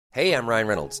Hey, I'm Ryan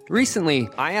Reynolds. Recently,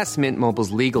 I asked Mint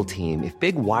Mobile's legal team if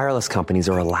big wireless companies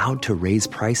are allowed to raise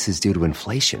prices due to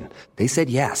inflation. They said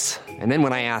yes. And then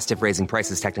when I asked if raising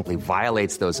prices technically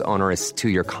violates those onerous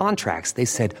two-year contracts, they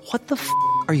said, "What the f***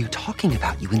 are you talking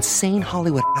about, you insane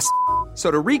Hollywood ass?" So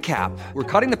to recap, we're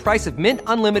cutting the price of Mint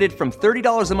Unlimited from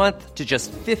 $30 a month to just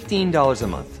 $15 a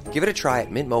month. Give it a try at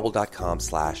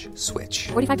mintmobile.com/switch.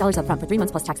 $45 up front for 3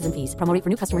 months plus taxes and fees. Promo rate for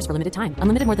new customers for limited time.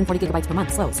 Unlimited more than 40 gigabytes per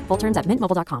month. Slows full terms at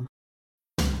mintmobile.com.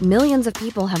 Millions of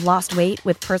people have lost weight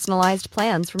with personalized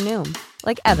plans from Noom.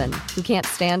 Like Evan, who can't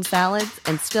stand salads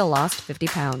and still lost 50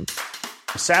 pounds.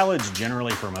 Salads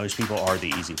generally for most people are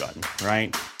the easy button,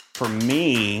 right? For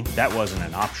me, that wasn't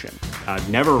an option. I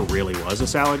never really was a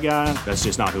salad guy. That's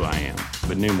just not who I am.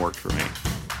 But Noom worked for me.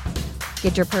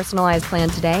 Get your personalized plan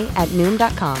today at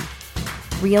Noom.com.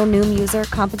 Real Noom user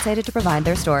compensated to provide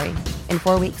their story. In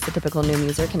 4 weeks, the typical Noom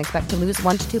user can expect to lose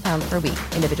 1 to 2 pounds per week.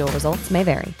 Individual results may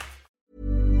vary.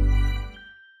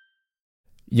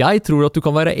 Jeg tror at du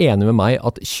kan være enig med meg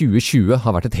at 2020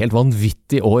 har vært et helt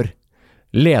vanvittig år.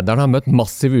 Lederne har møtt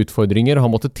massive utfordringer og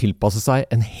har måttet tilpasse seg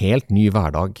en helt ny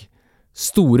hverdag.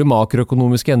 Store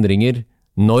makroøkonomiske endringer,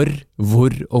 når,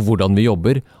 hvor og hvordan vi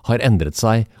jobber, har endret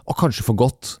seg, og kanskje for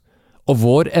godt. Og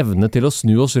vår evne til å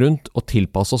snu oss rundt og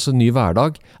tilpasse oss en ny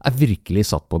hverdag er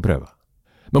virkelig satt på prøve.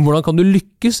 Men hvordan kan du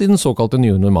lykkes i den såkalte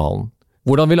nye normalen?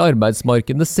 Hvordan vil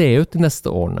arbeidsmarkedet se ut de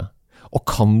neste årene? Og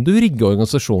kan du rigge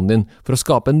organisasjonen din for å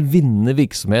skape en vinnende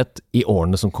virksomhet i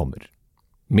årene som kommer?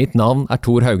 Mitt navn er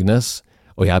Tor Haugnes,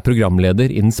 og jeg er programleder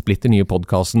i den splitter nye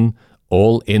podcasten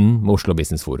All In med Oslo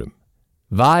Business Forum.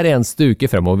 Hver eneste uke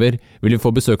fremover vil vi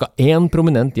få besøk av en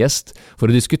prominent gjest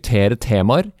for å diskutere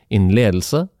temaer innen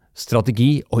ledelse,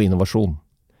 strategi og innovasjon.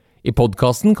 I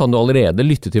podcasten kan du allerede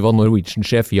lytte til hva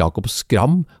Norwegian-sjef Jakob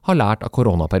Skram har lært av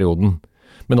koronaperioden,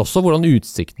 men også hvordan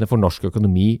utsiktene for norsk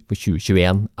økonomi for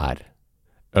 2021 er.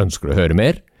 Ønsker du å høre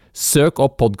mer? Søk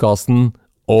opp podcasten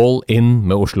All In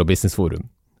med Oslo Business Forum.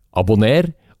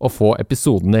 Abonner og få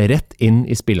episodene rett inn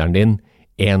i spilleren din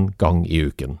en gang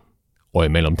i uken. Og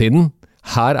i mellomtiden,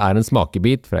 her er en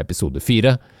smakebit fra episode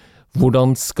 4,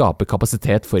 Hvordan skape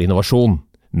kapasitet for innovasjon,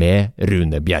 med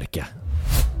Rune Bjerke.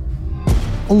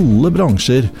 Alle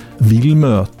bransjer vil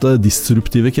møte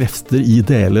disruptive krefter i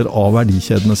deler av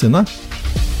verdikjedene sine.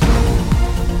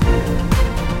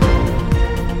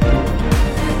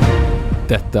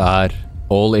 Dette er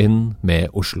All In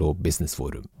med Oslo Business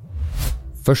Forum.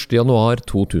 1. januar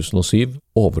 2007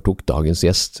 overtok dagens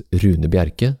gjest Rune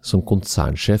Bjerke som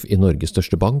konsernsjef i Norges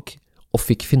største bank og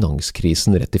fikk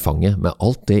finanskrisen rett i fanget med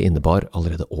alt det innebar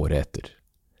allerede året etter.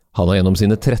 Han har gjennom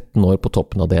sine 13 år på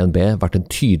toppen av DNB vært en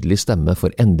tydelig stemme for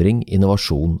endring,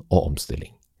 innovasjon og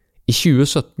omstilling. I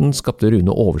 2017 skapte Rune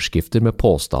overskrifter med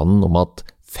påstanden om at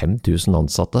 5000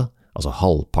 ansatte, altså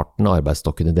halvparten av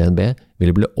arbeidsstokken i DNB,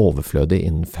 ville bli overflødig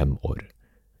innen 5 år.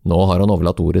 Nå har han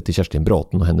overlatt ordet til Kjerstin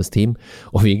Bråten og hennes team,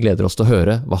 og vi gleder oss til å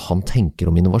høre hva han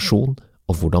tenker om innovasjon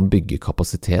og hvordan bygge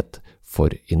kapasitet for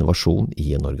innovasjon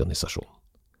i en organisasjon.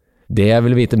 Det jeg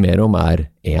vil vite mer om er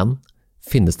 1.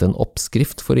 Finnes det en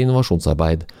oppskrift for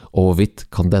innovasjonsarbeid, og hvorvidt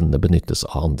kan denne benyttes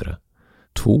av andre?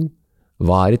 2.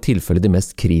 Hva er i tilfelle de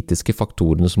mest kritiske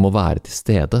faktorene som må være til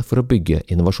stede for å bygge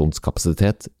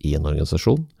innovasjonskapasitet i en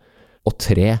organisasjon? Og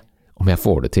 3. Om jeg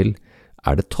får det til,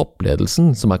 er det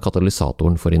toppledelsen som er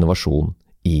katalysatoren for innovasjon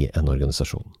i en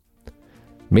organisasjon.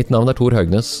 Mitt navn er Tor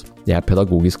Haugnes, jeg er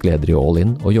pedagogisk leder i All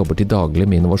In og jobber til daglig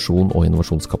med innovasjon og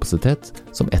innovasjonskapasitet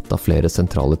som et av flere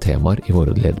sentrale temaer i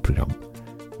våre lederprogram.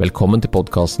 Velkommen til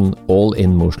podcasten All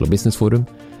In med Oslo Business Forum,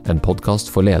 en podcast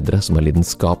for ledere som er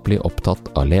lidenskapelig opptatt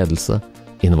av ledelse,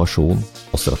 innovasjon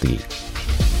og strategi.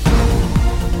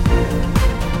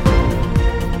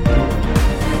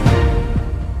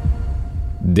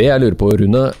 Det jeg lurer på,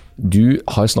 Rune, du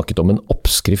har snakket om en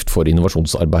oppskrift for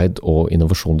innovasjonsarbeid og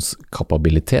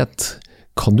innovasjonskapabilitet.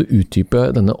 Kan du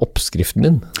utdype denne oppskriften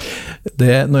din?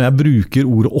 Når jeg bruker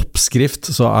ordet oppskrift,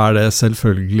 så er det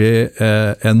selvfølgelig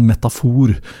en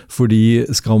metafor, fordi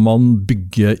skal man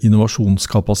bygge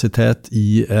innovasjonskapasitet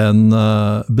i en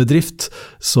bedrift,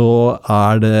 så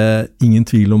er det ingen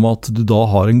tvil om at du da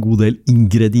har en god del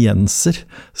ingredienser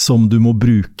som du må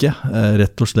bruke,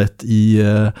 rett og slett i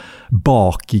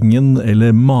bakingen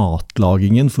eller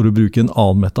matlagingen, for å bruke en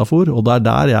annen metafor, og det er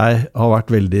der jeg har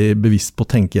vært veldig bevisst på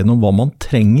å tenke gjennom hva man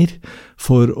trenger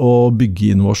for å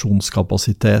bygge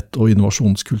innovasjonskapasitet og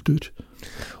innovasjonskultur.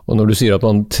 Og når du sier at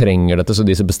man trenger dette, så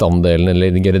disse bestanddelene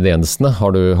eller ingrediensene,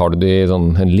 har du de,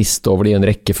 sånn, en liste over de, en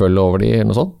rekkefølge over de, eller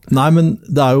noe sånt? Nei, men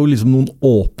det jo liksom noen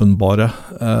åpenbare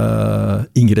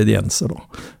ingredienser da.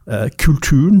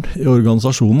 Kulturen I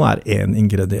organisasjonen en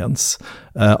ingrediens.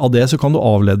 Av det så kan du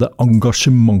avlede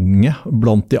engasjementet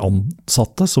blant de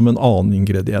ansatte som en annen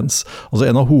ingrediens. Altså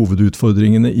en av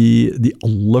hovedutfordringene I de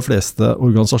aller fleste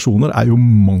organisasjoner jo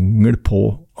mangel på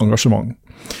engasjement.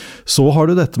 Så har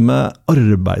du dette med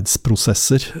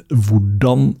arbeidsprosesser.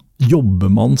 Hvordan jobber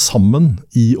man sammen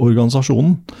I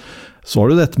organisasjonen? Så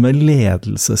har du dette med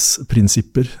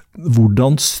ledelsesprinsipper.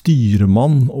 Hvordan styrer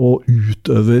man og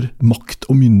utøver makt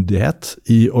og myndighet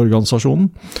I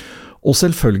organisasjonen? Og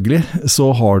selvfølgelig så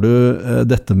har du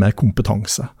dette med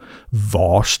kompetanse.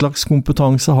 Hva slags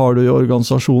kompetanse har du I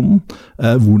organisasjonen?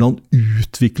 Hvordan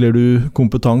utvikler du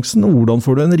kompetansen? Og hvordan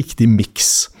får du en riktig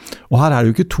mix? Og her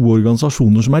det jo ikke to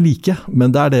organisasjoner som like,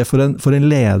 men det det for en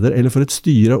leder eller for et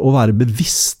styre å være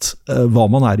bevisst hva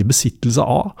man I besittelse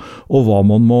av, og hva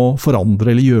man må forandre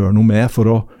eller gjøre noe med for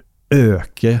å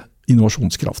øke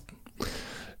innovasjonskraften.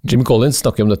 Jim Collins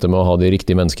snakker om dette med å ha de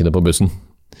riktige menneskene på bussen.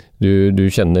 Du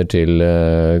kjenner til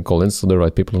Collins og The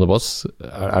Right People on the Bus.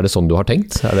 Det sånn du har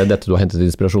tenkt? Det dette du har hentet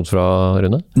inspirasjon fra,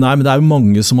 Rune? Nei, men det jo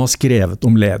mange som har skrevet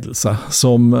om ledelse,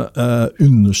 som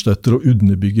understøtter og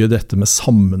underbygger dette med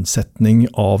sammensetning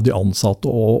av de ansatte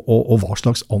og hva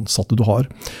slags ansatte du har.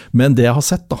 Men det jeg har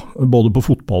sett, da, både på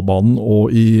fotballbanen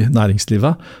og I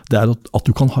næringslivet, det at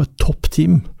du kan ha et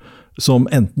toppteam som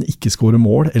enten ikke skårer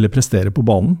mål eller presterer på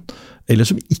banen, eller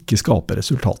som ikke skaper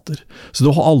resultater. Så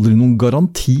du har aldri noen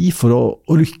garanti for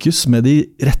å lykkes med de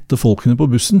rette folkene på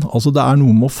bussen. Altså det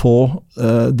noe med å få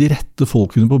de rette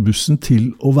folkene på bussen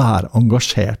til å være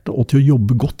engasjerte og til å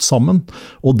jobbe godt sammen.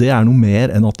 Og det noe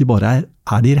mer enn at de bare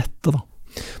de rette da.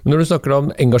 Men når du snakker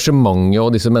om engasjementet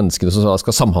og disse menneskene som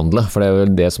skal samhandle, for det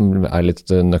vel det som litt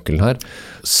nøkkelen her,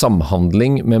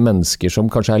 samhandling med mennesker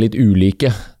som kanskje litt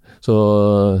ulike, så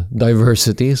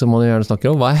diversity, som man gjerne snakker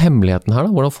om, hva hemmeligheten her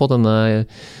da? Hvordan få denne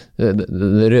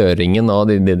røringen av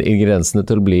de ingrediensene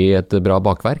til å bli et bra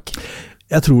bakverk?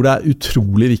 Jeg tror det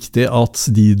utrolig viktig at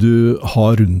de du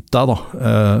har rundt deg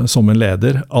da, som en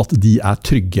leder, at de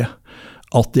trygge.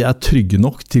 At de trygge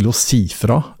nok til å si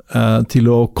fra, til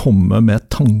å komme med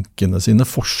tankene sine,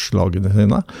 forslagene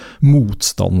sine,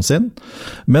 motstanden sin,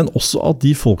 men også at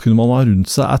de folkene man har rundt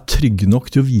seg trygge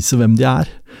nok til å vise hvem de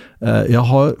Jeg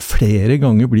har flere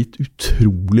ganger blitt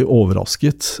utrolig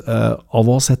overrasket av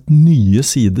å ha sett nye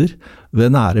sider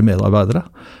ved nære medarbeidere.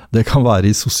 Det kan være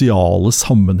I sosiale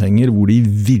sammenhenger hvor de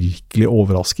virkelig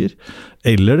overrasker,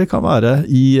 eller det kan være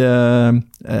I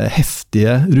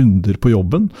heftige runder på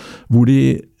jobben, hvor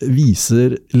de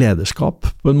viser lederskap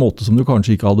på en måte som du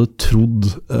kanskje ikke hadde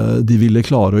trodd de ville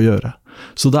klare å gjøre.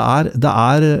 Så det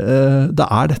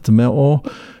dette med å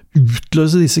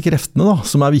utløse disse kreftene da,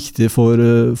 som viktige for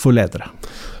ledere.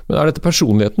 Men dette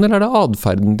personligheten, eller det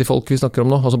adferden til folk vi snakker om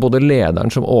nå? Altså både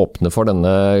lederen som åpner for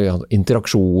denne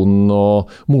interaksjonen og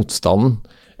motstanden,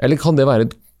 eller kan det være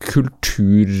et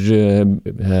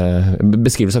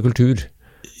beskrivelse av kultur?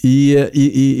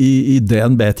 I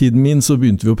DNB-tiden min så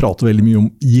begynte vi å prate veldig mye om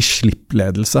gi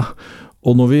slipp-ledelse.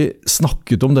 Og når vi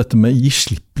snakket om dette med gi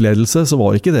slipp-ledelse, så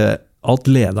var ikke det at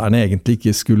lederne egentlig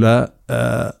ikke skulle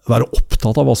være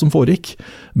opptatt av hva som foregikk,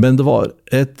 men det var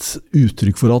et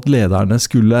uttrykk for at lederne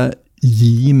skulle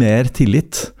gi mer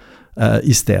tillit,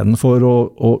 I stedet for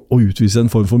å utvise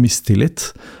en form for mistillit,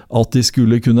 at de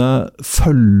skulle kunne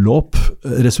følge opp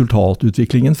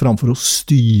resultatutviklingen framfor å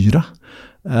styre,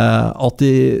 at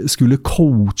de skulle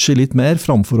coache litt mer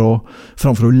framfor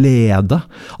å lede.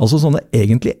 Altså sånne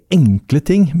egentlig enkle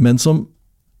ting, men som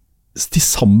til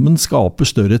sammen skaper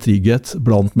større trygghet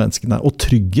blant menneskene. Og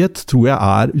trygghet tror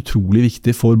jeg utrolig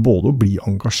viktig for både å bli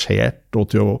engasjert og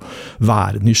til å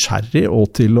være nysgjerrig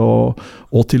og til å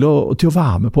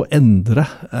være med på å endre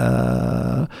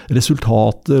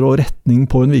resultater og retning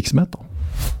på en virksomhet.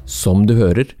 Som du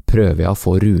hører, prøver jeg å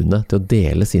få Rune til å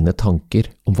dele sine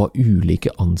tanker om hva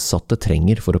ulike ansatte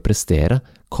trenger for å prestere,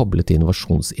 koblet til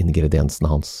innovasjonsingrediensene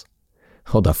hans.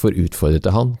 Og derfor utfordret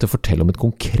jeg han til å fortelle om et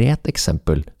konkret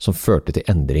eksempel som førte til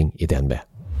endring I DNB.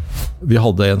 Vi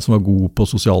hadde en som var god på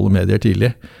sosiale medier tidlig,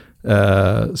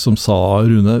 som sa,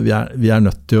 Rune, vi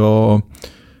nødt til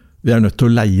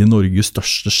å leie Norges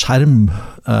største skjerm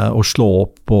og slå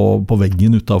opp på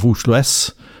veggen utenfor Oslo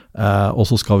S, og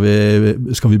så skal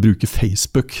vi bruke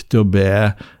Facebook til å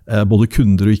be både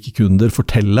kunder og ikke-kunder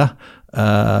fortelle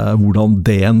hvordan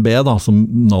DNB, da, som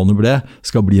navnet ble,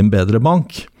 skal bli en bedre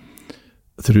bank.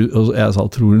 Jeg sa,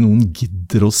 tror du noen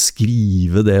gidder å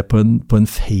skrive det på en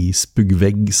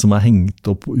Facebook-vegg som hengt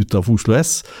opp utenfor Oslo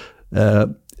S?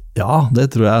 Ja,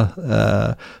 det tror jeg.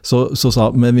 Så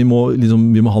sa, men vi må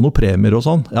ha noen premier og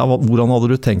sånn. Ja, hvordan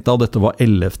hadde du tenkt deg? Dette var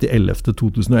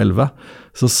 11.11.2011.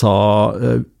 Så sa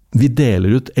vi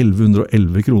deler ut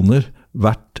 1111 kroner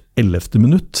hvert 11.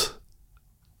 minutt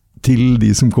til de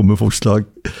som kommer med forslag.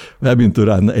 Jeg begynte å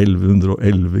regne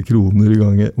 1111 kroner i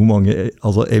gangen, hvor mange,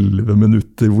 altså 11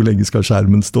 minutter, hvor lenge skal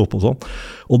skjermen stå på og sånn.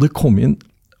 Og det kom inn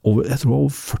over, jeg tror det var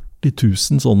over 40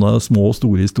 000 sånne små og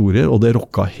store historier, og det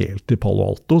rocka helt til Palo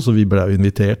Alto, så vi ble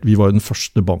invitert. Vi var jo den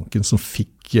første banken som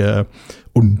fikk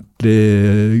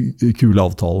ordentlig kule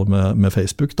avtaler med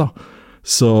Facebook da.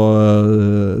 Så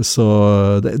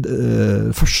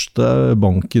første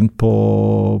banken på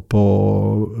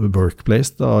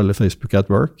Workplace da, eller Facebook at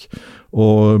Work,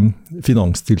 og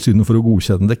Finanstilsynet for å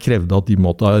godkjenne det krevde at de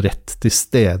måtte ha rett til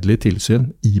stedlig tilsyn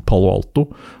i Palo Alto.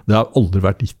 Det har aldri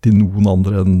vært gitt til noen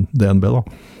andre enn DNB da.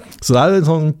 Så det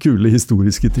en sånn kule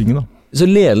historiske ting da. Så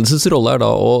ledelsens rolle da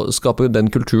å skape den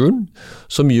kulturen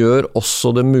som gjør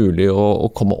også det mulig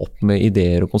å komme opp med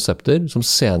ideer og konsepter som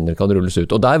senere kan rulles ut.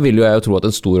 Og der vil jo jeg jo tro at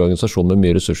en stor organisasjon med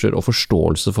mye ressurser og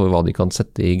forståelse for hva de kan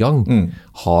sette i gang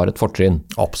har et fortrinn.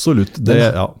 Absolutt.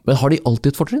 Men har de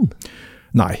alltid et fortrinn?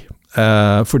 Nei.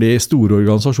 Fordi store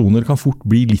organisasjoner kan fort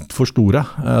bli litt for store.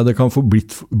 Det kan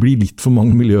bli litt for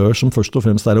mange miljøer som først og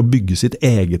fremst å bygge sitt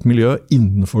eget miljø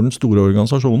innenfor den store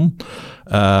organisasjonen.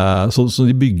 Så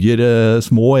de bygger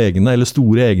små egne eller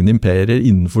store egne imperier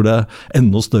innenfor det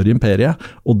enda større imperiet,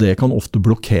 og det kan ofte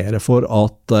blokkere for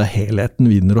at helheten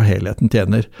vinner og helheten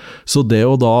tjener. Så det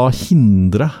å da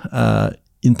hindre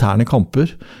interne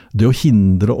kamper, det å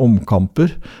hindre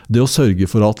omkamper, det å sørge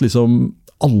for at liksom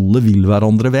alle vil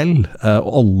hverandre vel, og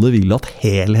alle vil at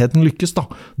helheten lykkes da.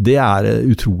 Det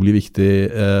utrolig viktig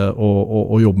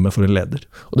å jobbe med for en leder.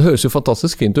 Og det høres jo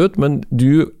fantastisk fint ut, men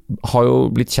du har jo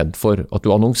blitt kjent for at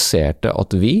du annonserte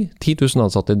at vi, 10 000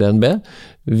 ansatte i DNB,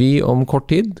 vi om kort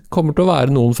tid kommer til å være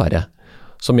noen færre.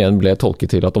 Som igjen ble tolket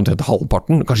til at omtrent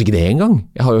halvparten, kanskje ikke det engang.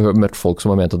 Jeg har jo møtt folk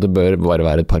som har ment at det bør bare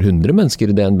være et par hundre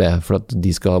mennesker i DNB, for at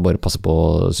de skal bare passe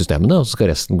på systemene, og så skal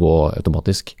resten gå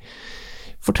automatisk.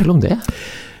 Fortell om det.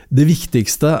 Det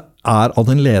viktigste at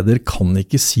en leder kan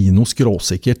ikke si noe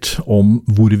skråsikkert om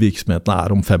hvor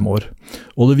virksomheten om 5 år.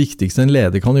 Og det viktigste en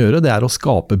leder kan gjøre, det å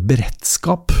skape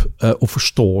beredskap og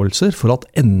forståelser for at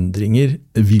endringer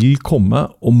vil komme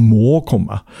og må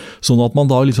komme. Sånn at man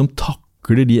da liksom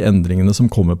takler de endringene som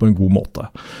kommer på en god måte.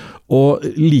 Og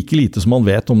like lite som man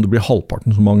vet om det blir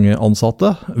halvparten så mange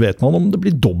ansatte, vet man om det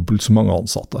blir dobbelt så mange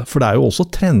ansatte. For det jo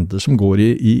også trender som går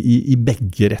i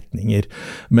begge retninger.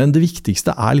 Men det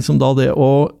viktigste liksom da det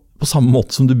å, på samme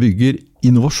måte som du bygger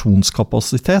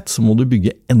innovasjonskapasitet, så må du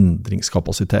bygge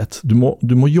endringskapasitet. Du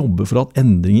må jobbe for at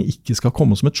endringer ikke skal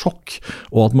komme som et sjokk,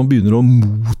 og at man begynner å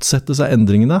motsette seg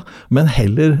endringene, men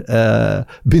heller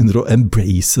begynner å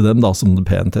embrace dem, da, som det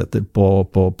pent heter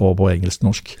på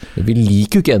engelsk-norsk. Vi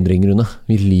liker jo ikke endringene.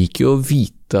 Vi liker jo å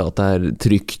vite at det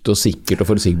trygt og sikkert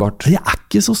og forutsigbart. Jeg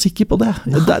ikke så sikker på det.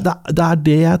 Det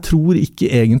det jeg tror ikke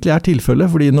egentlig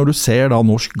tilfellet, fordi når du ser da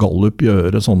Norsk Gallup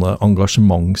gjøre sånne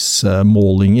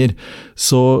engasjementsmålinger,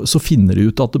 så finner de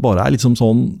ut at det bare liksom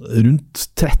sånn rundt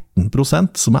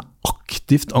 13% som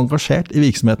aktivt engasjert i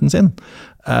virksomheten sin.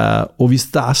 Og hvis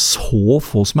det så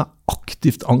få som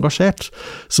aktivt engasjert,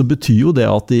 så betyr jo det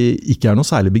at de ikke noe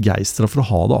særlig begeistret for å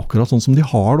ha det akkurat sånn som de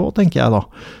har det, tenker jeg da.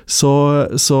 Så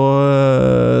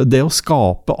det å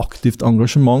skape aktivt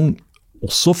engasjement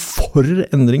også for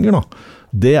endringer da,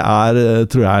 det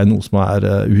tror jeg noe som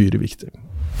uhyre viktig.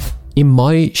 I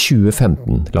mai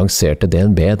 2015 lanserte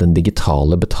DNB den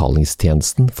digitale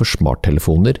betalingstjenesten for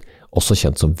smarttelefoner, også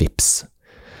kjent som Vipps.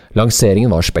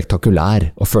 Lanseringen var spektakulær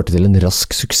og førte til en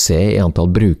rask suksess i antall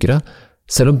brukere,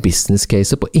 selv om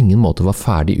business-caset på ingen måte var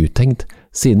ferdig uttenkt,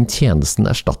 siden tjenesten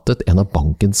erstattet en av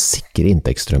bankens sikre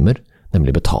inntektsstrømmer,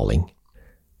 nemlig betaling.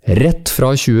 Rett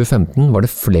fra 2015 var det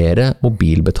flere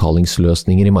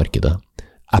mobilbetalingsløsninger i markedet.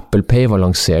 Apple Pay var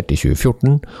lansert i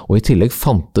 2014, og i tillegg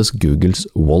fantes Googles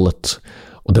Wallet.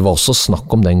 Og det var også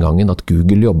snakk om den gangen at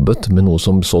Google jobbet med noe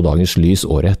som så dagens lys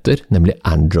året etter, nemlig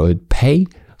Android Pay,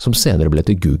 som senere ble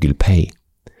til Google Pay.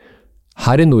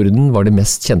 Her i Norden var de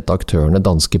mest kjente aktørene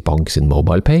Danske Bank sin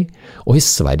Mobile Pay, og i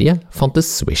Sverige fantes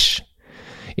Swish.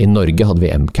 I Norge hadde vi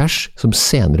Mcash, som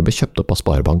senere ble kjøpt opp av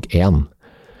Sparebank 1.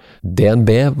 DNB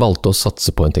valgte å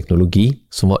satse på en teknologi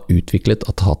som var utviklet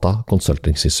av Tata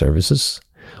Consultancy Services,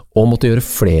 og måtte gjøre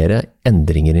flere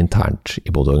endringer internt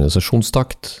i både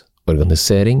organisasjonstakt,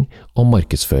 organisering og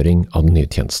markedsføring av den nye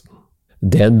tjenesten.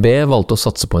 DNB valgte å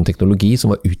satse på en teknologi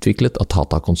som var utviklet av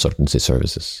Tata Consultancy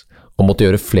Services, og måtte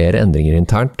gjøre flere endringer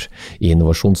internt i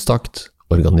innovasjonstakt,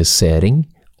 organisering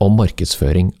og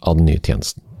markedsføring av den nye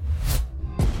tjenesten.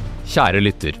 Kjære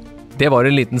lytter, det var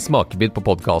en liten smakebit på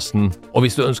podcasten, og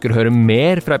hvis du ønsker å høre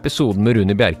mer fra episoden med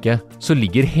Rune Bjerke, så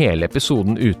ligger hele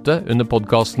episoden ute under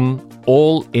podcasten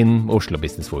All In Oslo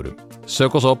Business Forum.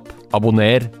 Søk oss opp,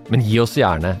 abonner, men gi oss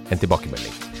gjerne en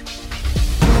tilbakemelding.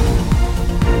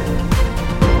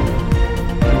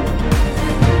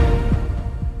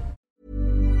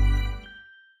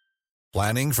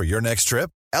 Planning for your next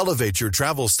trip? Elevate your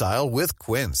travel style with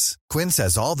Quince. Quince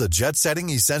has all the jet-setting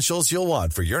essentials you'll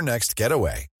want for your next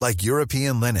getaway, like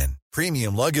European linen,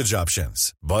 premium luggage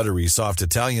options, buttery soft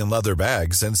Italian leather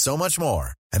bags, and so much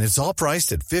more. And it's all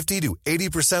priced at 50 to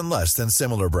 80% less than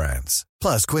similar brands.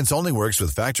 Plus, Quince only works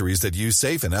with factories that use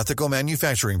safe and ethical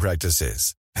manufacturing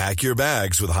practices. Pack your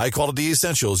bags with high-quality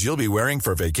essentials you'll be wearing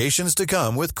for vacations to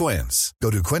come with Quince.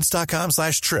 Go to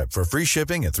quince.com/trip for free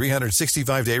shipping and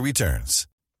 365-day returns.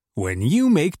 When you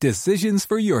make decisions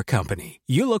for your company,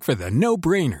 you look for the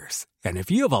no-brainers. And if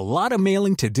you have a lot of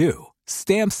mailing to do,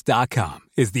 Stamps.com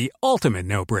is the ultimate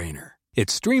no-brainer. It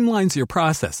streamlines your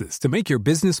processes to make your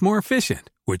business more efficient,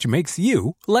 which makes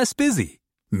you less busy.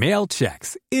 Mail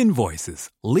checks, invoices,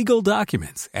 legal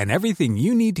documents, and everything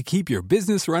you need to keep your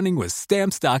business running with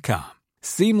Stamps.com.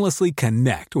 Seamlessly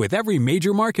connect with every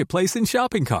major marketplace and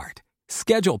shopping cart.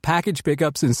 Schedule package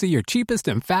pickups and see your cheapest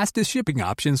and fastest shipping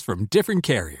options from different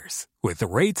carriers, with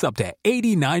rates up to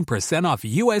 89% off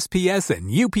USPS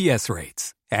and UPS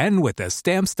rates. And with the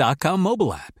Stamps.com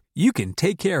mobile app, you can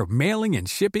take care of mailing and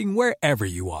shipping wherever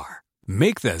you are.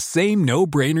 Make the same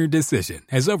no-brainer decision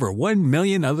as over 1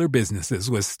 million other businesses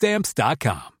with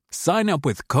Stamps.com. Sign up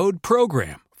with code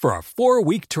PROGRAM for a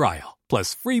 4-week trial,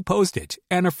 plus free postage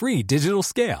and a free digital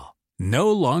scale.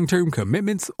 No long-term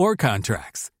commitments or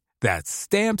contracts. That's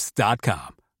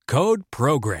Stamps.com. Code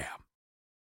PROGRAM.